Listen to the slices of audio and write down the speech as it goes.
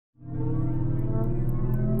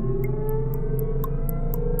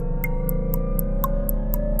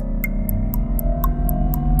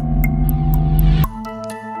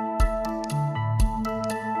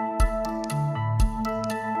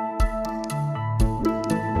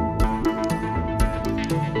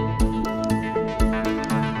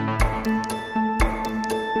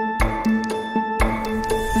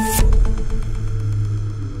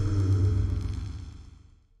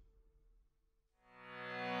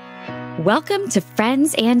Welcome to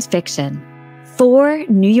Friends and Fiction. 4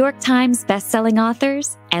 New York Times bestselling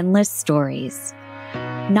authors, endless stories.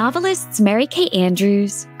 Novelists Mary Kay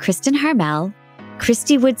Andrews, Kristen Harmel,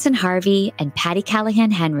 Christy Woodson Harvey, and Patty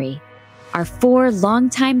Callahan Henry are 4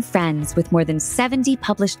 longtime friends with more than 70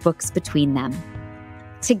 published books between them.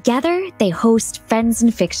 Together, they host Friends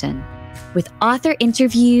and Fiction, with author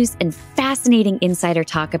interviews and fascinating insider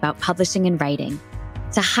talk about publishing and writing,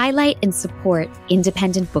 to highlight and support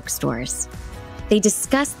independent bookstores. They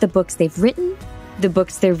discuss the books they've written, the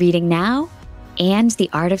books they're reading now, and the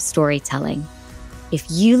art of storytelling.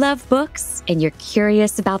 If you love books and you're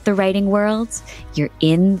curious about the writing world, you're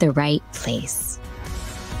in the right place.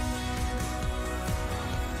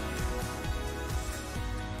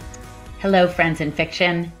 Hello, Friends in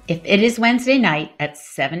Fiction. If it is Wednesday night at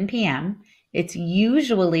 7 p.m., it's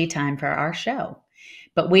usually time for our show.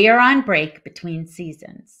 But we are on break between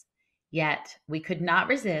seasons. Yet, we could not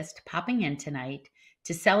resist popping in tonight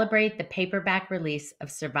to celebrate the paperback release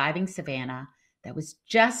of Surviving Savannah that was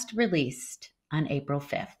just released on April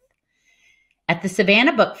 5th. At the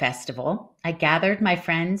Savannah Book Festival, I gathered my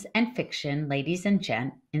friends and fiction ladies and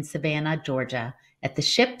gent in Savannah, Georgia, at the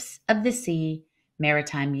Ships of the Sea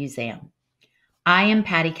Maritime Museum. I am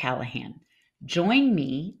Patty Callahan. Join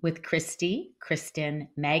me with Christy, Kristen,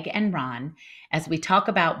 Meg, and Ron as we talk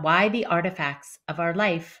about why the artifacts of our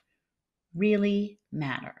life really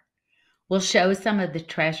matter. We'll show some of the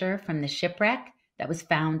treasure from the shipwreck that was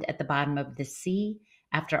found at the bottom of the sea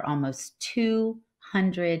after almost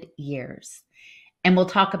 200 years. And we'll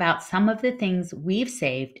talk about some of the things we've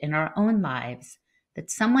saved in our own lives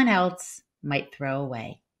that someone else might throw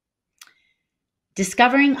away.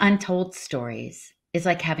 Discovering untold stories is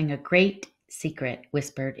like having a great secret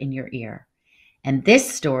whispered in your ear. And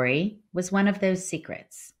this story was one of those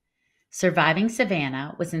secrets. Surviving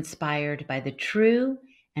Savannah was inspired by the true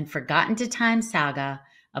and forgotten-to-time saga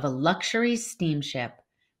of a luxury steamship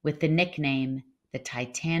with the nickname the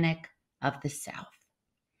Titanic of the South.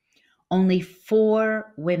 Only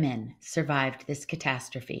 4 women survived this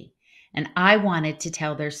catastrophe, and I wanted to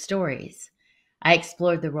tell their stories. I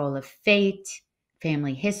explored the role of fate,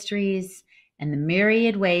 family histories, and the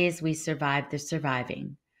myriad ways we survived the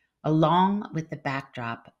surviving, along with the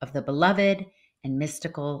backdrop of the beloved and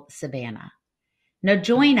mystical Savannah. Now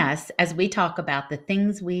join us as we talk about the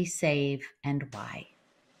things we save and why.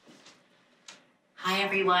 Hi,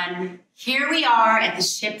 everyone. Here we are at the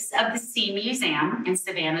Ships of the Sea Museum in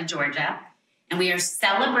Savannah, Georgia, and we are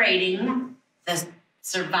celebrating the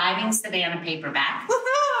Surviving Savannah paperback. Woohoo!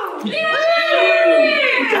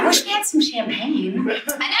 I wish we had some champagne. I know.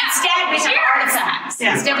 Instead, we have artifacts.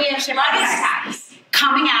 Yeah. Instead, we have artifacts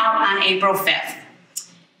coming out on April 5th.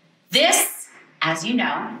 This, as you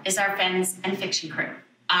know, is our Friends and Fiction crew.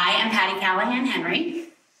 I am Patty Callahan Henry.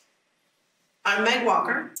 I'm Meg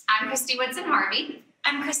Walker. I'm Christy Woodson Harvey.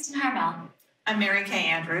 I'm Kristen Harmel. I'm Mary Kay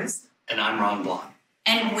Andrews. And I'm Ron Blanc.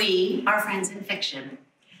 And we are Friends in Fiction.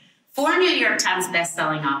 4 New York Times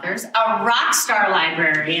bestselling authors, a rock star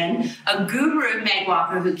librarian, a guru Meg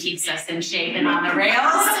Walker who keeps us in shape and on the rails,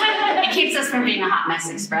 and keeps us from being a hot mess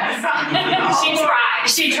express. She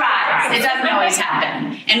tries. She tries. It doesn't always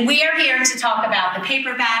happen. And we are here to talk about the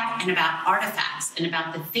paperback and about artifacts and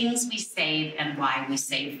about the things we save and why we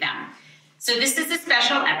save them. So this is a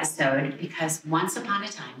special episode because once upon a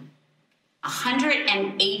time,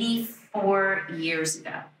 184 years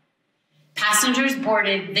ago, passengers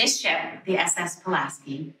boarded this ship, the SS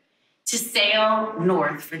Pulaski, to sail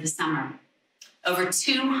north for the summer. Over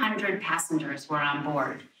 200 passengers were on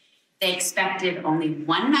board. They expected only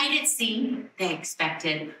one night at sea. They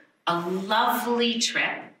expected a lovely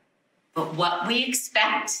trip. But what we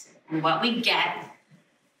expect and what we get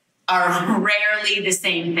are rarely the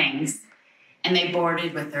same things. And they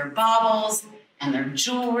boarded with their baubles and their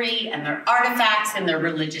jewelry and their artifacts and their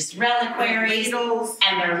religious reliquaries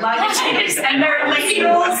and their luggage and their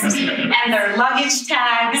ladles and their luggage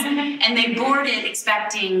tags. And they boarded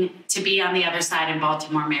expecting to be on the other side in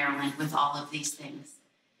Baltimore, Maryland with all of these things.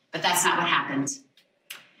 But that's not what happened.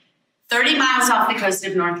 30 miles off the coast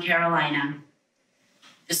of North Carolina,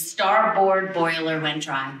 the starboard boiler went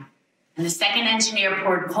dry. And the second engineer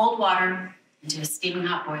poured cold water into a steaming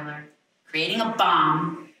hot boiler, creating a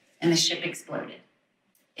bomb, and the ship exploded.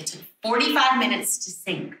 It took 45 minutes to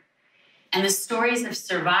sink. And the stories of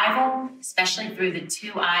survival, especially through the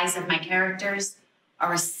 2 eyes of my characters,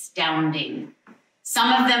 are astounding.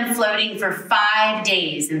 Some of them floating for 5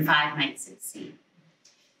 days and 5 nights at sea.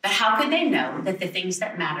 But how could they know that the things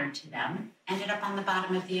that mattered to them ended up on the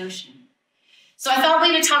bottom of the ocean? So I thought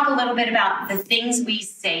we would talk a little bit about the things we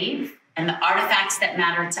save and the artifacts that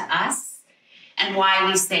matter to us, and why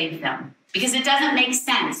we save them. Because it doesn't make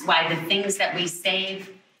sense why the things that we save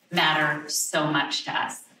matter so much to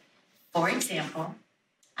us. For example,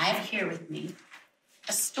 I have here with me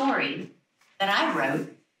a story that I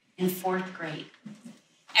wrote in 4th grade.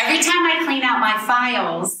 Every time I clean out my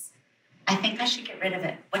files, I think I should get rid of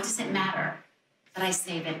it. What does it matter? But I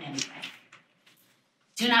save it anyway.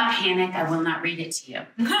 Do not panic, I will not read it to you.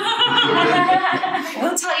 We'll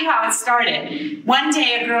tell you how it started. One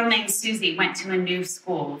day, a girl named Susie went to a new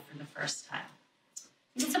school for the first time.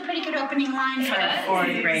 It's a pretty good opening line for a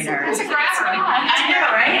 4th grader. It's a grasp. I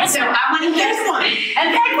know, right? So I want to hear one.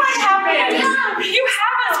 And then what happens? You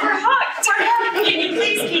have us. We're hooked. We're hooked. Can you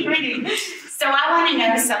please keep reading? So I want to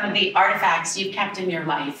know some of the artifacts you've kept in your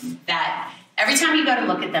life that every time you go to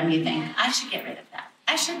look at them, you think, I should get rid of that.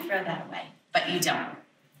 I should throw that away. But you don't.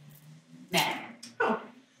 Meg. Oh,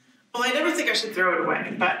 well, I never think I should throw it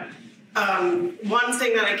away, but one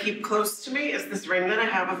thing that I keep close to me is this ring that I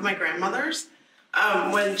have of my grandmother's.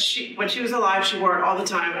 When she was alive, she wore it all the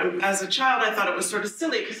time. And as a child, I thought it was sort of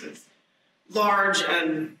silly because it's large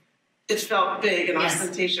and it felt big and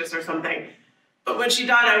ostentatious or something. But when she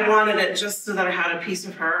died, I wanted it just so that I had a piece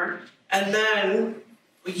of her. And then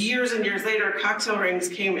years and years later, cocktail rings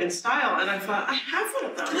came in style, and I thought, I have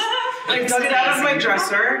one of those. I dug it out of my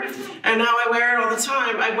dresser, and now I wear it all the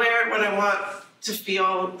time. I wear it when I want to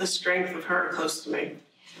feel the strength of her close to me.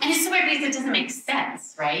 And it's so weird because it doesn't make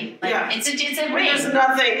sense, right? Like, yeah. It's a ring. There's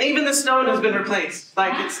nothing, even the stone has been replaced.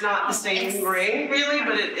 Like, it's not the same ring, really,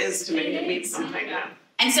 but it is to me. It means something now.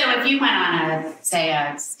 And so if you went on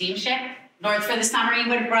a steamship north for the summer, you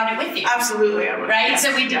would have brought it with you. Absolutely, I would. Right?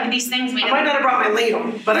 So we do these things. I might not have brought my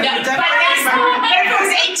ladle, but I would definitely. But if it was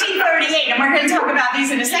 1838, and we're going to talk about these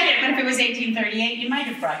in a second, but if it was 1838, you might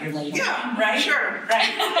have brought your ladle. Yeah, right? Sure. Right.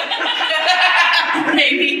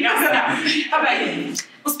 Maybe. No. How about you?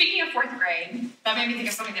 Well, speaking of 4th grade, that made me think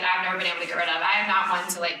of something that I've never been able to get rid of. I am not one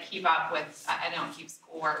to like keep up with, I don't keep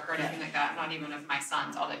schoolwork or anything like that, not even of my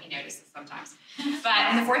sons, although he notices sometimes.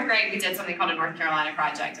 But in the 4th grade, we did something called a North Carolina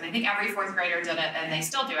project, and I think every 4th grader did it, and they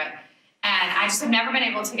still do it. And I just have never been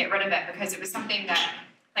able to get rid of it because it was something that,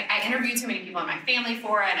 like, I interviewed so many people in my family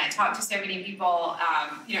for it, and I talked to so many people,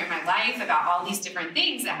 in my life about all these different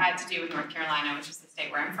things that had to do with North Carolina, which is the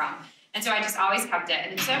state where I'm from. And so I just always kept it.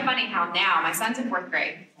 And it's so funny how now, my son's in 4th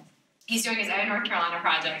grade, he's doing his own North Carolina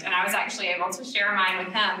project, and I was actually able to share mine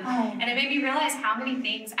with him. And it made me realize how many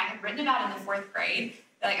things I had written about in the 4th grade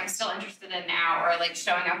that like I'm still interested in now, or like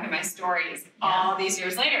showing up in my stories all these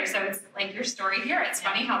years later. So it's like your story here. It's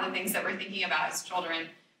funny how the things that we're thinking about as children,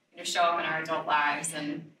 show up in our adult lives.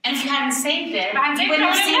 And if you hadn't saved it, you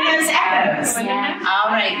wouldn't have seen those echoes.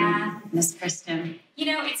 All right, Miss Kristen.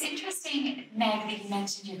 It's interesting, Meg, that you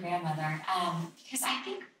mentioned your grandmother, because I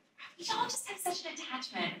think we all just have such an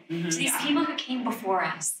attachment to these people who came before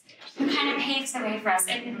us, who kind of paved the way for us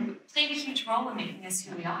and played a huge role in making us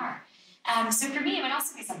who we are. So for me, it would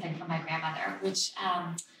also be something from my grandmother, which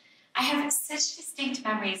I have such distinct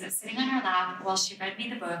memories of sitting on her lap while she read me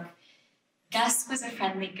the book, Gus Was a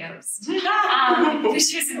Friendly Ghost, which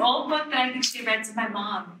was an old book that I think she read to my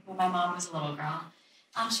mom when my mom was a little girl.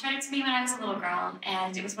 She read it to me when I was a little girl,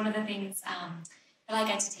 and it was one of the things that I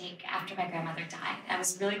got to take after my grandmother died. I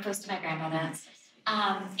was really close to my grandmother,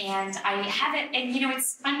 and I have it, and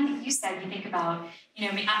it's funny that you said, you think about,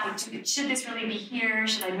 should this really be here?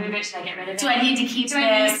 Should I move it? Should I get rid of it? Do I need to keep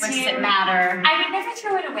this? What does it matter? I would never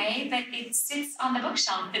throw it away, but it sits on the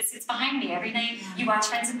bookshelf. It sits behind me every night. You watch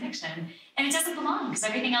Friends and Fiction, and it doesn't belong because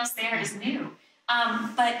everything else there is new.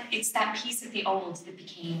 But it's that piece of the old that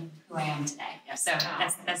became who I am today. So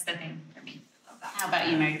that's the thing for me. How about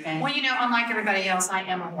you, Mary Kay? Well, unlike everybody else, I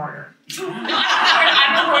am a hoarder.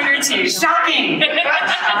 I'm a hoarder too. Shocking.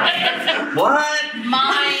 What?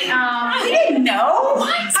 My, we didn't know.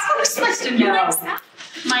 What? How were we supposed to know?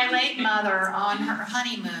 My late mother, on her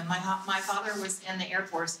honeymoon, my father was in the Air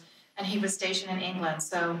Force, and he was stationed in England.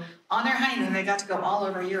 So on their honeymoon, they got to go all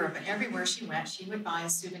over Europe, and everywhere she went, she would buy a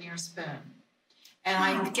souvenir spoon. And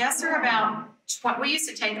I guess they're about, we used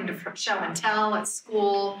to take them to show and tell at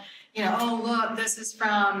school. Oh, look, this is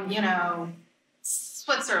from,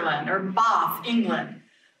 Switzerland or Bath, England.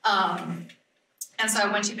 And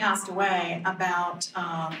so when she passed away about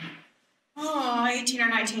 18 or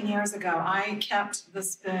 19 years ago, I kept the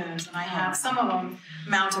spoons, and I have some of them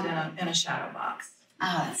mounted in a shadow box.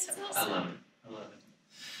 Oh, that's so awesome. I love it.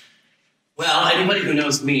 Well, anybody who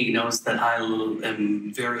knows me knows that I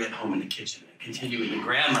am very at home in the kitchen. Continuing the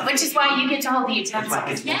grandmother. Which is why you get to hold the utensils.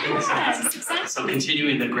 That's why I get to hold the utensils. So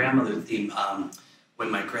continuing the grandmother theme, when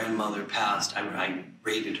my grandmother passed, I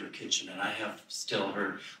raided her kitchen, and I have still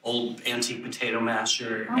her old antique potato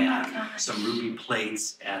masher and some ruby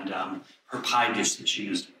plates and her pie dish that she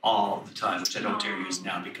used all the time, which I don't dare use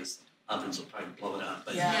now because ovens will probably blow it up.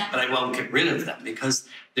 But I won't get rid of them because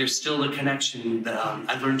there's still a connection that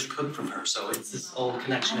I learned to cook from her. So it's this old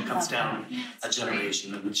connection that comes down a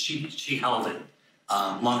generation, and she held it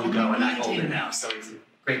long ago, and I hold it now. So it's a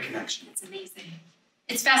great connection. It's amazing.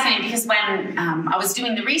 It's fascinating because when I was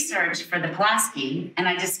doing the research for the Pulaski, and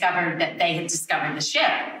I discovered that they had discovered the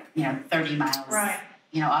ship, 30 miles,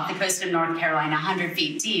 off the coast of North Carolina, 100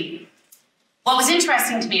 feet deep. What was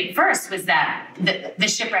interesting to me at first was that the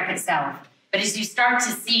shipwreck itself. But as you start to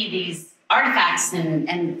see these artifacts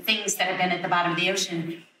and things that have been at the bottom of the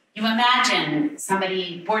ocean, you imagine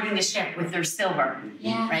somebody boarding the ship with their silver,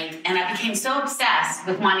 right? And I became so obsessed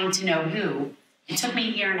with wanting to know who. It took me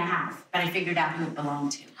a year and a half, but I figured out who it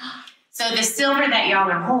belonged to. So the silver that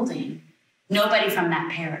y'all are holding, nobody from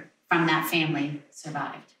that family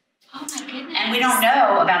survived. Oh my goodness. And we don't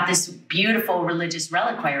know about this beautiful religious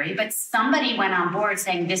reliquary, but somebody went on board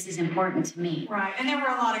saying, this is important to me. Right, and there were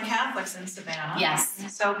a lot of Catholics in Savannah. Yes.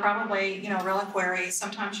 So probably, reliquary,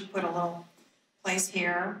 sometimes you put a little place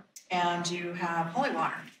here and you have holy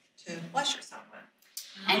water to bless yourself with.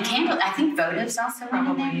 And candle, I think votives also went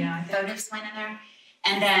in there. Yeah, Votives went in there.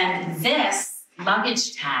 And then this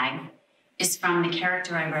luggage tag is from the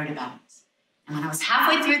character I wrote about. And when I was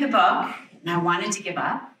halfway through the book and I wanted to give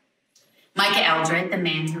up, Micah Eldred, the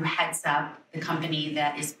man who heads up the company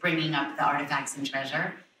that is bringing up the artifacts and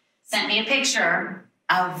treasure, sent me a picture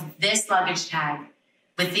of this luggage tag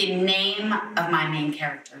with the name of my main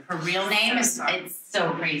character. Her real name it's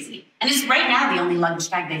so crazy. And it's right now the only luggage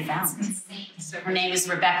tag they found. Her name is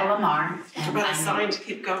Rebecca Lamar. Rebecca signed to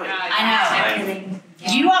keep going. I know.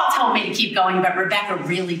 You all told me to keep going, but Rebecca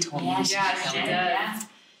really told me to keep going. Yeah.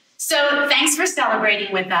 So thanks for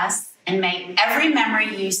celebrating with us. And may every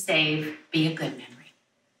memory you save be a good memory.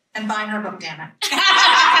 And buying her book, damn it.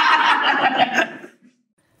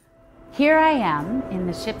 Here I am in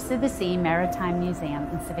the Ships of the Sea Maritime Museum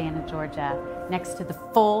in Savannah, Georgia, next to the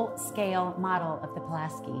full-scale model of the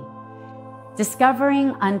Pulaski.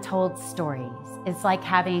 Discovering untold stories is like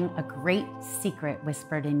having a great secret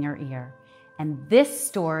whispered in your ear. And this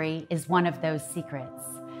story is one of those secrets.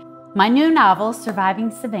 My new novel,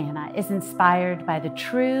 Surviving Savannah, is inspired by the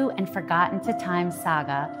true and forgotten-to-time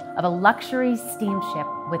saga of a luxury steamship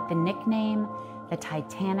with the nickname the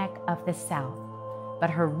Titanic of the South. But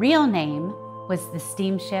her real name was the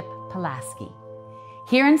steamship Pulaski.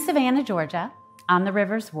 Here in Savannah, Georgia, on the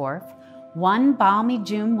river's wharf, one balmy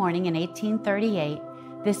June morning in 1838,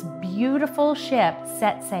 this beautiful ship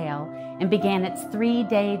set sail and began its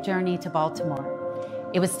 3-day journey to Baltimore.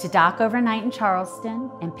 It was to dock overnight in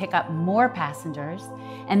Charleston and pick up more passengers,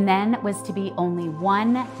 and then was to be only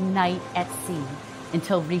one night at sea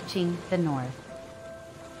until reaching the north.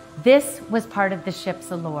 This was part of the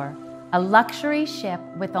ship's allure, a luxury ship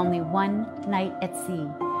with only one night at sea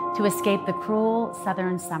to escape the cruel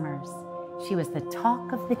southern summers. She was the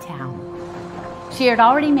talk of the town. She had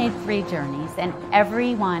already made 3 journeys, and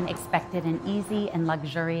everyone expected an easy and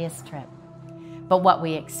luxurious trip. But what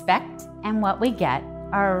we expect and what we get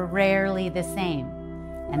are rarely the same,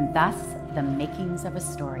 and thus the makings of a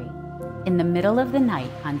story. In the middle of the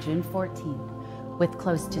night on June 14th, with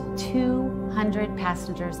close to 200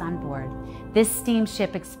 passengers on board, this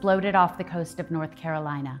steamship exploded off the coast of North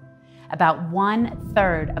Carolina. About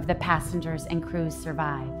 1/3 of the passengers and crews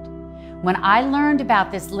survived. When I learned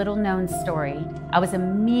about this little-known story, I was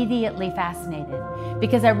immediately fascinated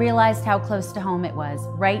because I realized how close to home it was,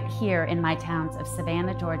 right here in my towns of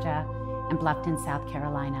Savannah, Georgia, and Bluffton, South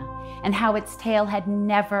Carolina, and how its tale had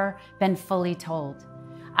never been fully told.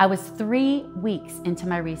 I was 3 weeks into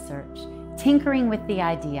my research, tinkering with the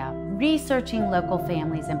idea, researching local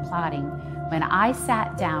families and plotting, when I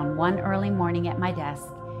sat down one early morning at my desk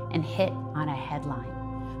and hit on a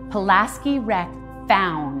headline: Pulaski wreck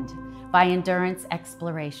found by Endurance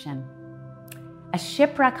Exploration. A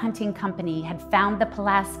shipwreck hunting company had found the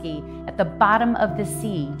Pulaski at the bottom of the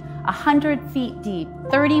sea, 100 feet deep,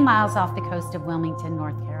 30 miles off the coast of Wilmington,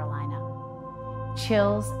 North Carolina.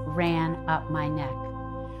 Chills ran up my neck.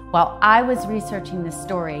 While I was researching the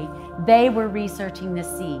story, they were researching the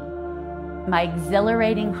sea. My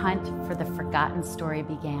exhilarating hunt for the forgotten story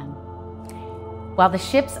began. While the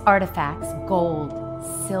ship's artifacts, gold,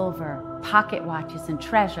 silver, pocket watches, and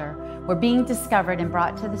treasure were being discovered and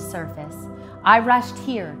brought to the surface, I rushed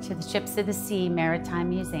here to the Ships of the Sea Maritime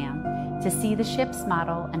Museum to see the ship's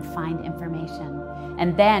model and find information,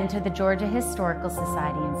 and then to the Georgia Historical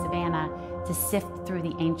Society in Savannah to sift through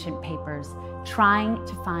the ancient papers, trying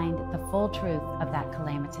to find the full truth of that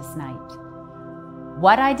calamitous night.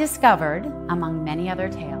 What I discovered, among many other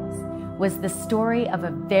tales, was the story of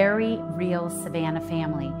a very real Savannah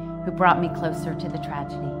family who brought me closer to the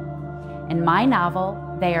tragedy. In my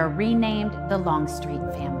novel, they are renamed the Longstreet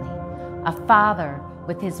family, a father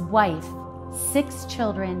with his wife, 6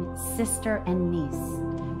 children, sister, and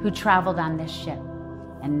niece, who traveled on this ship,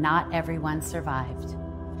 and not everyone survived.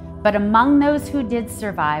 But among those who did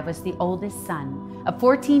survive was the oldest son, a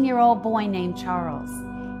 14-year-old boy named Charles.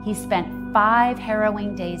 He spent 5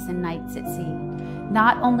 harrowing days and nights at sea,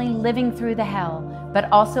 not only living through the hell,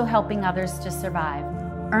 but also helping others to survive,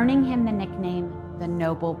 earning him the nickname, the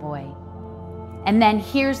Noble Boy. And then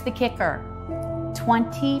here's the kicker.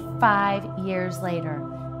 25 years later,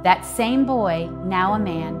 that same boy, now a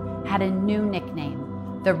man, had a new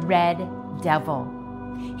nickname, the Red Devil.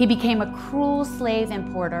 He became a cruel slave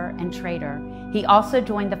importer and trader. He also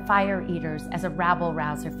joined the Fire Eaters as a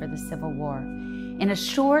rabble-rouser for the Civil War. In a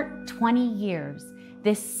short 20 years,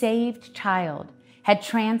 this saved child had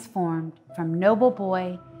transformed from Noble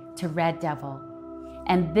Boy to Red Devil.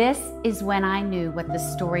 And this is when I knew what the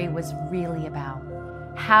story was really about.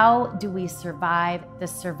 How do we survive the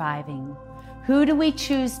surviving? Who do we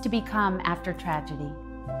choose to become after tragedy?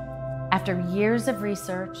 After years of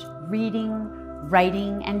research, reading,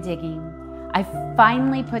 writing, and digging, I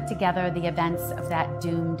finally put together the events of that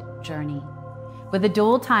doomed journey. With a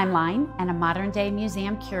dual timeline and a modern-day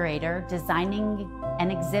museum curator designing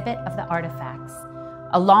an exhibit of the artifacts,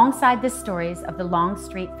 alongside the stories of the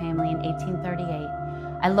Longstreet family in 1838,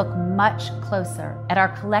 I look much closer at our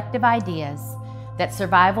collective ideas that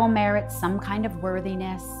survival merits some kind of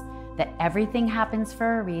worthiness, that everything happens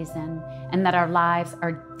for a reason, and that our lives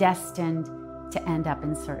are destined to end up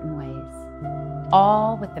in certain ways.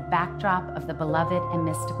 All with the backdrop of the beloved and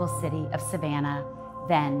mystical city of Savannah,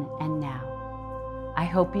 then and now. I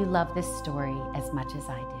hope you love this story as much as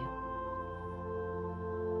I do.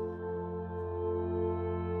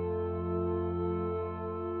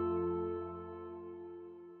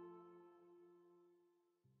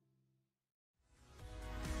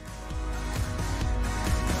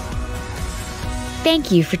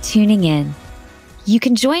 Thank you for tuning in. You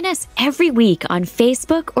can join us every week on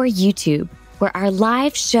Facebook or YouTube, where our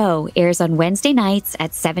live show airs on Wednesday nights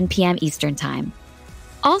at 7 p.m. Eastern Time.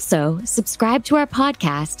 Also, subscribe to our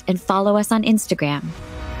podcast and follow us on Instagram.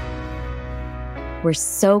 We're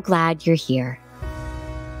so glad you're here.